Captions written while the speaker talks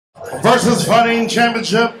versus Fighting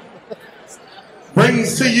Championship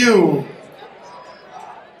brings to you,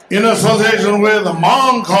 in association with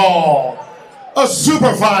Moncall, a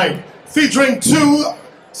super fight featuring two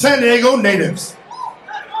San Diego natives.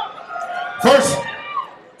 First,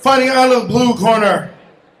 fighting out of the blue corner,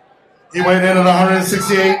 he weighed in at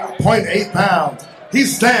 168.8 pounds. He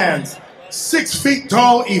stands 6 feet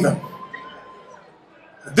tall even.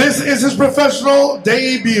 This is his professional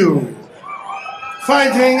debut.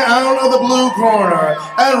 Fighting out of the blue corner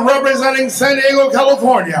and representing San Diego,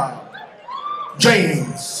 California,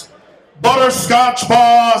 James Butterscotch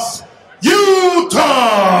Boss Ewton.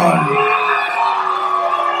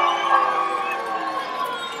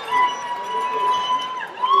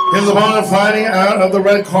 His opponent fighting out of the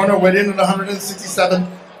red corner, weighed in at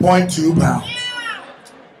 167.2 pounds.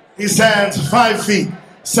 He stands 5 feet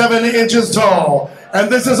 7 inches tall,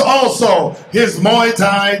 and this is also his Muay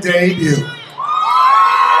Thai debut.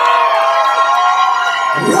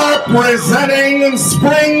 Representing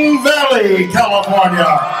Spring Valley, California,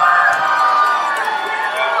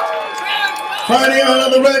 fighting out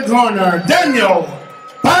of the red corner, Daniel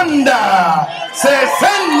Panda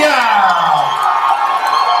Cesena.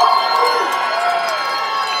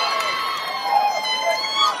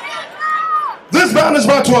 This bout is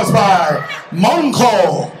brought to us by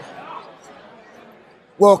Moncall.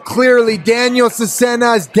 Well, clearly Daniel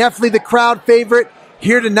Cesena is definitely the crowd favorite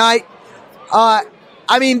here tonight.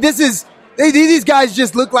 I mean, these guys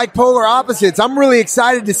just look like polar opposites. I'm really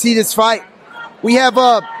excited to see this fight. We have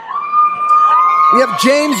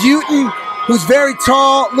James Ewton, who's very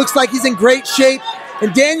tall, looks like he's in great shape,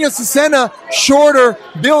 and Daniel Cesena, shorter,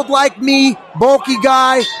 build like me, bulky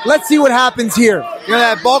guy. Let's see what happens here. You know,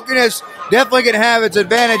 that bulkiness definitely can have its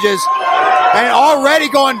advantages, and already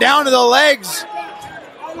going down to the legs.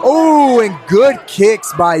 Oh, and good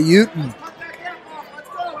kicks by Ewton.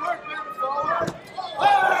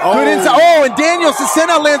 Good inside. Oh, and Daniel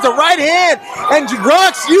Cesena lands a right hand and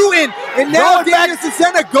rocks Ewton. And now Daniel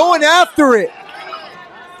Cesena going after it.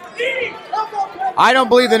 I don't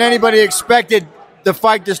believe that anybody expected the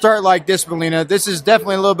fight to start like this, Melina. This is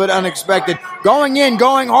definitely a little bit unexpected. Going in,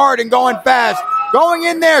 going hard, and going fast. Going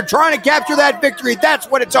in there, trying to capture that victory. That's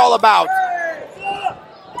what it's all about.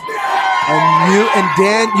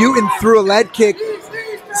 And Ewton threw a lead kick.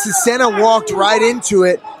 Cesena walked right into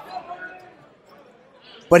it.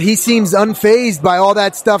 But he seems unfazed by all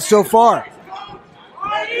that stuff so far.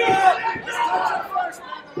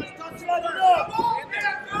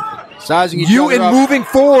 Sizing each Ewton moving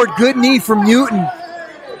forward. Good knee from Ewton.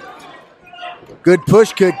 Good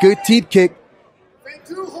push kick. Good teep kick.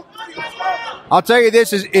 I'll tell you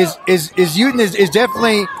this: is Ewton is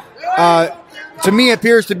definitely, to me,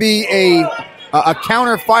 appears to be a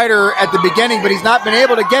counter fighter at the beginning, but he's not been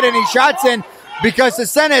able to get any shots in because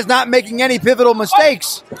Cesena is not making any pivotal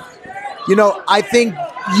mistakes. You know, I think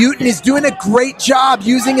Ewton is doing a great job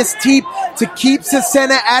using his teep to keep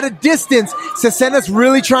Cesena at a distance. Cesena's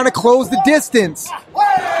really trying to close the distance.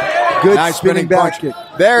 Good nice spinning back kick.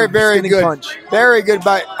 Very, very good. Punch. Very good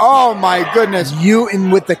bite. Oh, my goodness. Ewton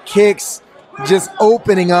with the kicks, just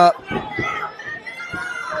opening up.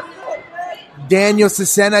 Daniel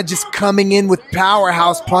Cesena just coming in with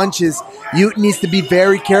powerhouse punches. Ewton needs to be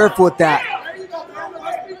very careful with that.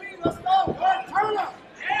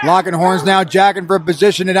 Locking horns now, jacking for a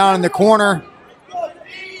position it down in the corner.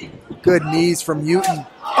 Good knees from Ewton.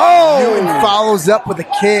 Oh! Ewton follows up with a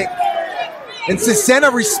kick. And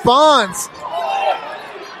Cesena responds.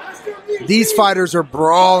 These fighters are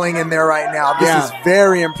brawling in there right now. This is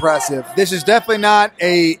very impressive. This is definitely not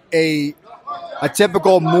a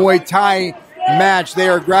typical Muay Thai match. They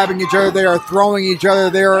are grabbing each other. They are throwing each other.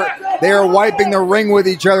 They are wiping the ring with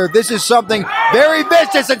each other. This is something very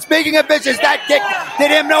vicious. And speaking of vicious, that kick did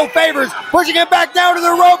him no favors. Pushing him back down to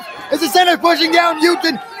the rope. As the center pushing down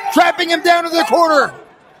Ewton, trapping him down to the corner.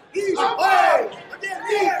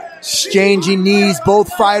 Exchanging knees,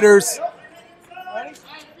 both fighters.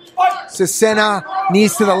 Cesena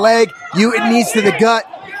knees to the leg. Ewton knees to the gut.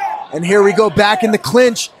 And here we go back in the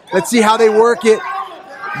clinch. Let's see how they work it.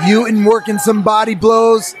 Ewton working some body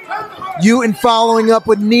blows. Ewton following up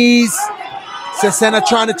with knees. Cesena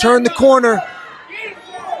trying to turn the corner.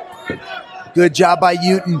 Good job by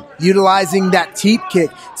Ewton utilizing that teep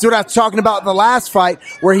kick. That's what I was talking about in the last fight,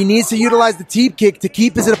 where he needs to utilize the teep kick to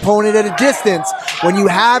keep his opponent at a distance. When you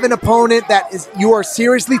have an opponent you are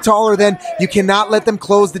seriously taller than, you cannot let them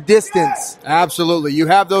close the distance. Absolutely. You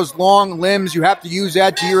have those long limbs. You have to use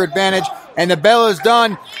that to your advantage. And the bell is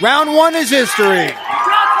done. Round one is history.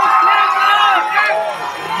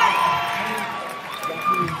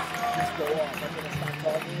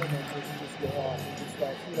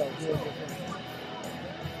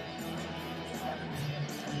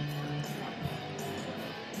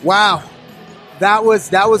 Wow, that was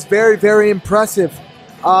very, very impressive.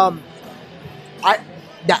 That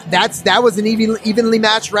was an evenly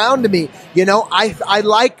matched round to me. You know, I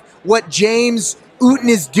like what James Ewton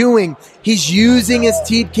is doing. He's using his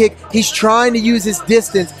teep kick. He's trying to use his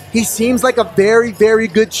distance. He seems like a very, very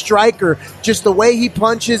good striker. Just the way he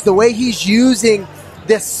punches, the way he's using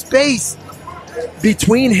the space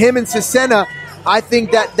between him and Cesena, I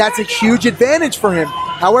think that's a huge advantage for him.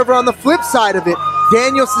 However, on the flip side of it,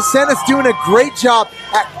 Daniel Cesena's doing a great job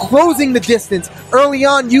at closing the distance. Early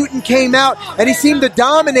on, Ewton came out, and he seemed to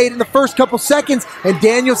dominate in the first couple seconds, and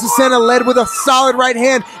Daniel Cesena led with a solid right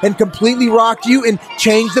hand and completely rocked Ewton,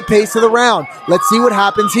 changed the pace of the round. Let's see what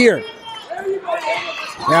happens here.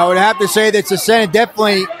 Now, I would have to say that Cesena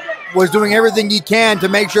definitely was doing everything he can to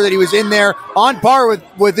make sure that he was in there on par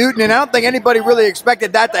with Ewton, and I don't think anybody really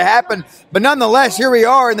expected that to happen. But nonetheless, here we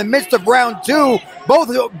are in the midst of round two.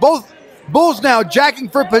 Both Bulls now jacking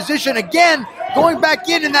for position again, going back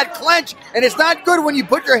in that clench, and it's not good when you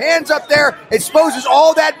put your hands up there, exposes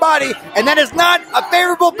all that body, and that is not a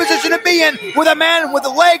favorable position to be in with a man with the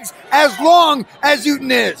legs as long as Ewton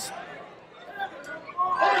is.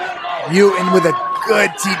 Ewton with a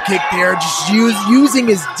good teep kick there, just using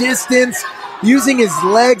his distance, using his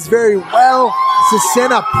legs very well.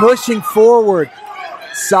 Cesena pushing forward.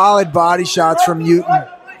 Solid body shots from Ewton.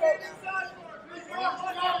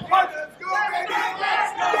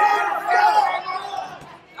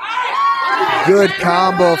 Good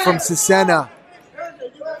combo from Cesena.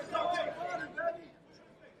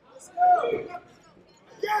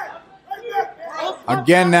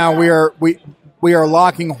 Again, now we are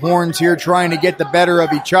locking horns here, trying to get the better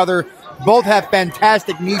of each other. Both have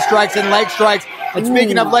fantastic knee strikes and leg strikes. And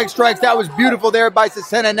speaking of leg strikes, that was beautiful there by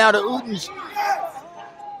Cesena. Now to Ewton's.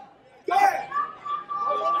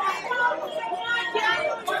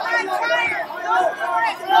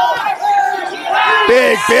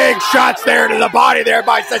 Big shots there to the body there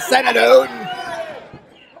by Cesena to Ewton.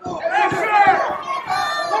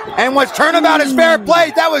 And what's turnabout is fair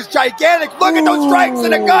play. That was gigantic. Look at those strikes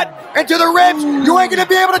in the gut and to the ribs. You ain't going to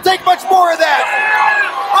be able to take much more of that.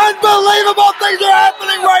 Unbelievable things are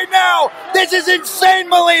happening right now. This is insane,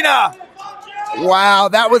 Molina. Wow,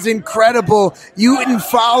 that was incredible. Ewton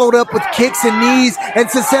followed up with kicks and knees, and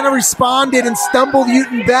Cesena responded and stumbled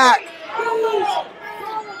Ewton back.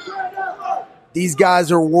 These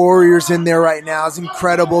guys are warriors in there right now. It's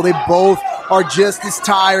incredible. They both are just as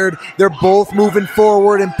tired. They're both moving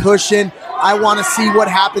forward and pushing. I want to see what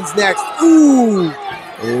happens next. Ooh.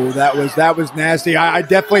 Oh, that was nasty. I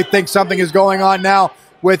definitely think something is going on now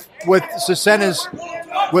with Cesena's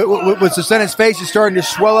with Cesena's face is starting to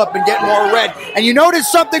swell up and get more red. And you notice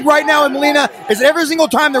something right now in Molina is that every single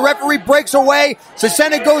time the referee breaks away,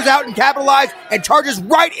 Cesena goes out and capitalizes and charges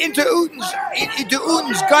right into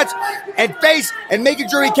Ewton's guts and face and making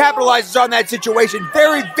sure he capitalizes on that situation.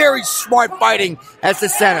 Very, very smart fighting as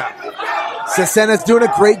Cesena. Cesena's doing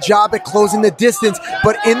a great job at closing the distance,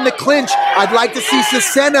 but in the clinch, I'd like to see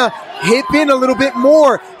Cesena hip in a little bit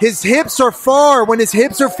more. His hips are far. When his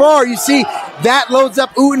hips are far, you see that loads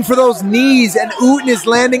up Ewton for those knees, and Ewton is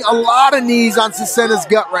landing a lot of knees on Cesena's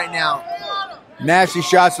gut right now. Nasty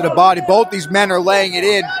shots to the body. Both these men are laying it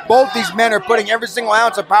in. Both these men are putting every single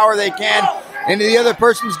ounce of power they can into the other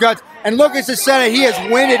person's guts. And look at Cesena. He is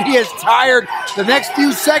winded. He is tired. The next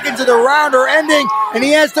few seconds of the round are ending, and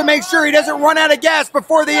he has to make sure he doesn't run out of gas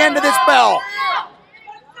before the end of this bell.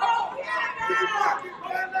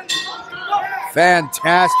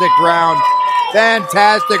 Fantastic round.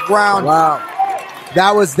 Fantastic round. Wow.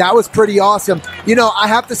 That was pretty awesome. You know, I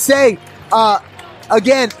have to say,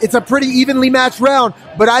 again, it's a pretty evenly matched round,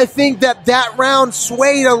 but I think that round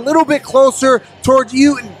swayed a little bit closer towards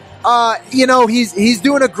Ewton. You know, he's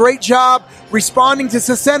doing a great job responding to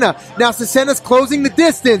Cesena. Now Cesena's closing the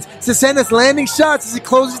distance. Cesena's landing shots as he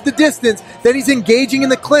closes the distance. Then he's engaging in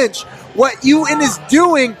the clinch. What Ewton is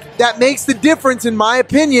doing that makes the difference, in my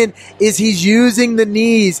opinion, is he's using the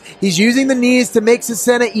knees. He's using the knees to make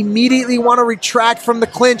Cesena immediately want to retract from the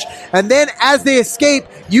clinch. And then as they escape,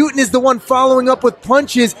 Ewton is the one following up with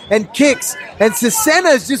punches and kicks. And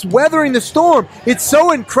Cesena is just weathering the storm. It's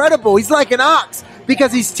so incredible. He's like an ox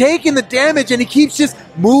because he's taking the damage and he keeps just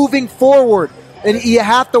moving forward. And you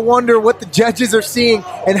have to wonder what the judges are seeing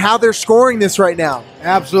and how they're scoring this right now.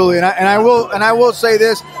 Absolutely, and I will say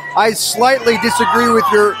this: I slightly disagree with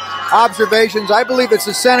your observations. I believe that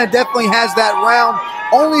Cesena definitely has that round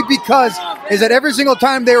only because is that every single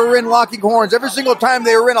time they were in locking horns, every single time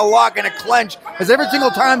they were in a lock and a clench, as every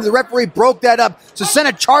single time the referee broke that up,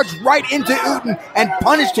 Cesena charged right into Ewton and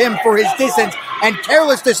punished him for his distance and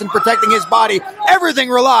carelessness in protecting his body. Everything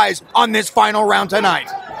relies on this final round tonight.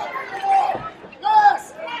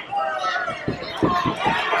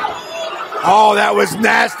 Oh, that was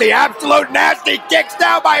nasty. Absolute nasty kicks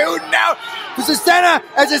now by Ewton now to Cesena.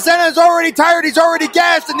 As Cesena is already tired, he's already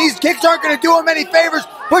gassed, and these kicks aren't going to do him any favors.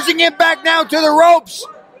 Pushing him back now to the ropes.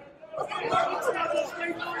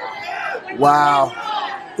 Wow.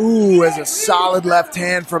 Ooh, as a solid left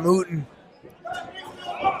hand from Ewton.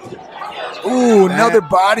 Ooh, another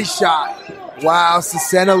body shot. Wow,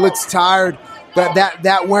 Cesena looks tired. But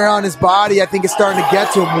that wear on his body, I think, is starting to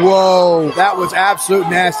get to him. Whoa. That was absolute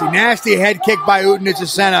nasty. Nasty head kick by Ewton to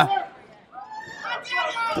Cesena.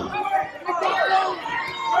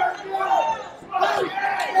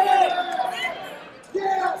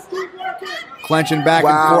 Clenching back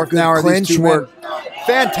and forth now are these two men.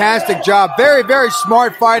 Fantastic job. Very, very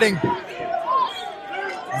smart fighting.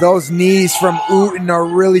 Those knees from Ewton are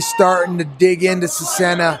really starting to dig into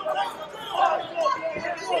Cesena.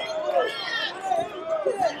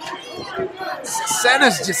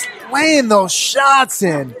 Cesena's just laying those shots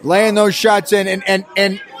in.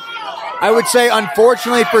 And I would say,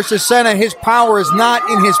 unfortunately for Cesena, his power is not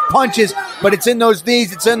in his punches, but it's in those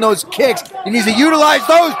knees, it's in those kicks. He needs to utilize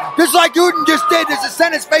those, just like Ewton just did to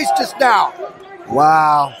Cesena's face just now.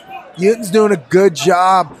 Wow. Ewton's doing a good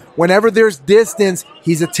job. Whenever there's distance,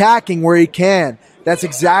 he's attacking where he can. That's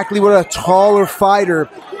exactly what a taller fighter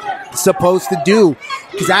is supposed to do.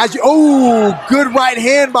 Because good right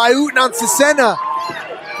hand by Ewton on Cesena.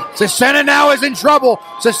 Cesena now is in trouble.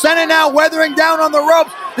 Cesena now weathering down on the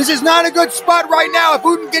ropes. This is not a good spot right now if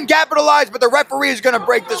Ewton can capitalize, but the referee is going to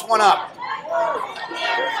break this one up.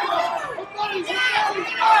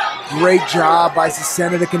 Great job by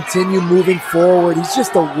Cesena to continue moving forward. He's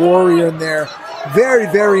just a warrior in there. Very,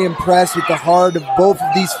 very impressed with the heart of both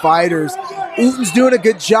of these fighters. Ewton's doing a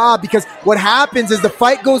good job because what happens is the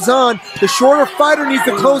fight goes on, the shorter fighter needs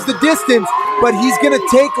to close the distance, but he's going to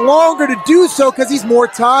take longer to do so because he's more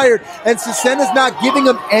tired, and Cesena's not giving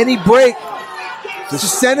him any break.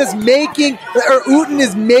 Ewton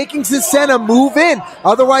is making Cesena move in.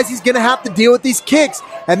 Otherwise, he's going to have to deal with these kicks.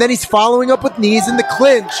 And then he's following up with knees in the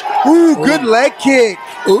clinch. Ooh, good leg kick.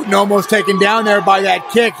 Ewton almost taken down there by that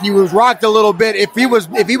kick. He was rocked a little bit. If he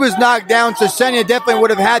was knocked down, Cesena definitely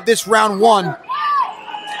would have had this round won.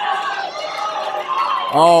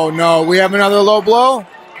 Oh, no. We have another low blow.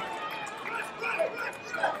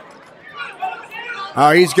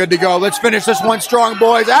 Oh, he's good to go. Let's finish this one strong,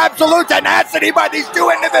 boys. Absolute tenacity by these two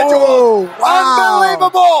individuals. Oh, wow.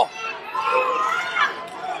 Unbelievable.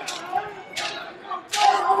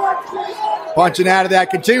 Punching out of that.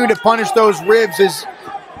 Continuing to punish those ribs is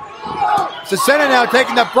Cesena now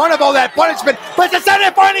taking the brunt of all that punishment. But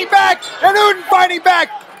Cesena fighting back and Ewton fighting back.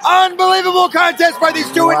 Unbelievable contest by these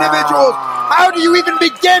two individuals. How do you even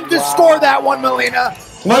begin to score that one, Melina?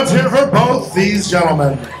 Let's hear for both these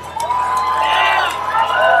gentlemen.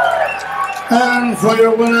 And for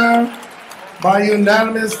your winner, by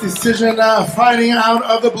unanimous decision, fighting out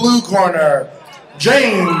of the blue corner,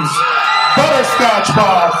 James Butterscotch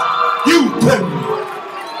Boss Ewton.